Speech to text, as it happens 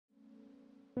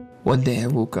One day I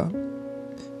woke up,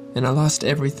 and I lost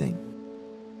everything.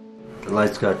 The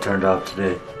lights got turned off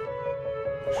today.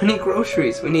 We need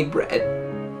groceries, we need bread.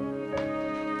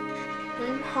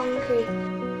 I'm hungry.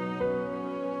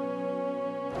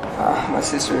 My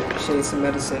sister, she needs some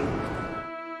medicine.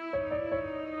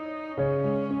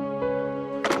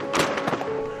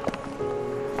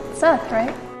 Seth,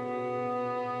 right?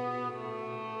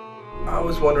 I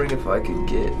was wondering if I could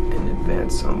get an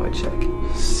advance on my check.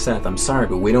 Seth, I'm sorry,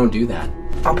 but we don't do that.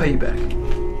 I'll pay you back.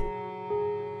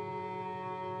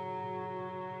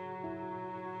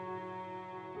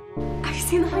 Have you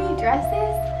seen how he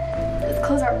dresses? His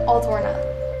clothes are all torn up.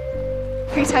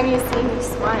 Every time you see him, you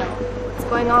smile. What's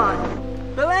going on?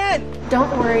 Belen! Don't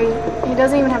worry. He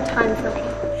doesn't even have time for me.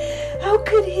 How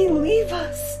could he leave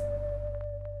us?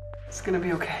 It's gonna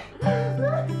be okay.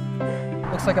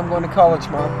 Looks like I'm going to college,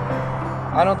 Mom.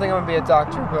 I don't think I'm gonna be a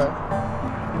doctor, but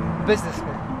a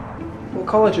businessman. What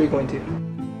college are you going to? I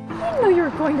didn't know you were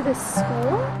going to this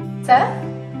school. Seth?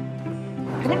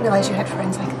 I didn't realize you had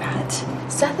friends like that.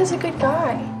 Seth is a good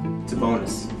guy. It's a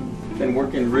bonus. Been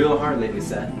working real hard lately,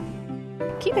 Seth.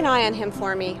 Keep an eye on him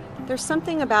for me. There's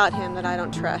something about him that I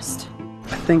don't trust.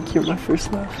 I think you're my first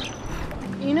love.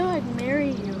 You know I'd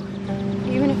marry you,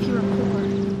 even if you were poor.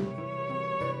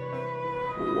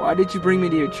 Why did you bring me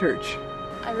to your church?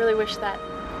 I really wish that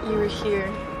you were here,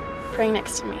 praying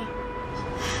next to me.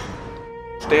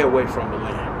 Stay away from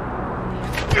Belen.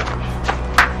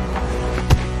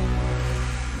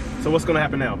 So what's gonna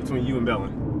happen now between you and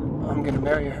Belen? I'm gonna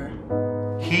marry her.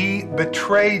 He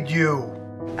betrayed you.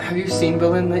 Have you seen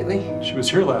Belen lately? She was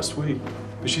here last week,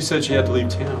 but she said she had to leave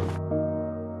town.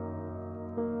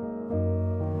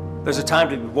 There's a time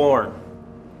to be born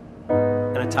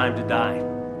and a time to die.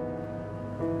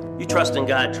 You trust in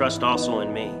God, trust also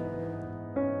in me.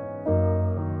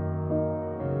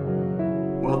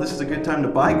 Well, this is a good time to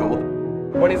buy gold.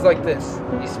 Money's like this.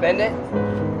 You spend it,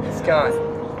 it's gone.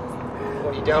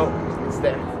 When you don't, it's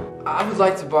there. I would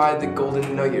like to buy the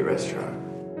Golden Nugget restaurant.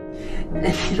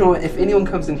 And you know what? If anyone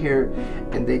comes in here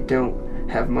and they don't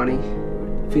have money,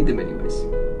 feed them anyways.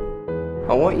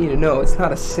 I want you to know it's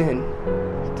not a sin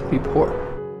to be poor.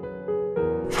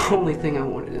 The only thing I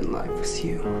wanted in life was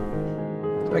you.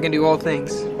 I can do all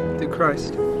things through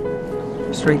Christ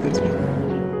who strengthens me.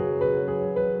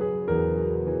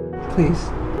 Please,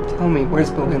 tell me,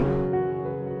 where's Belen?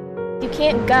 You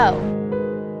can't go.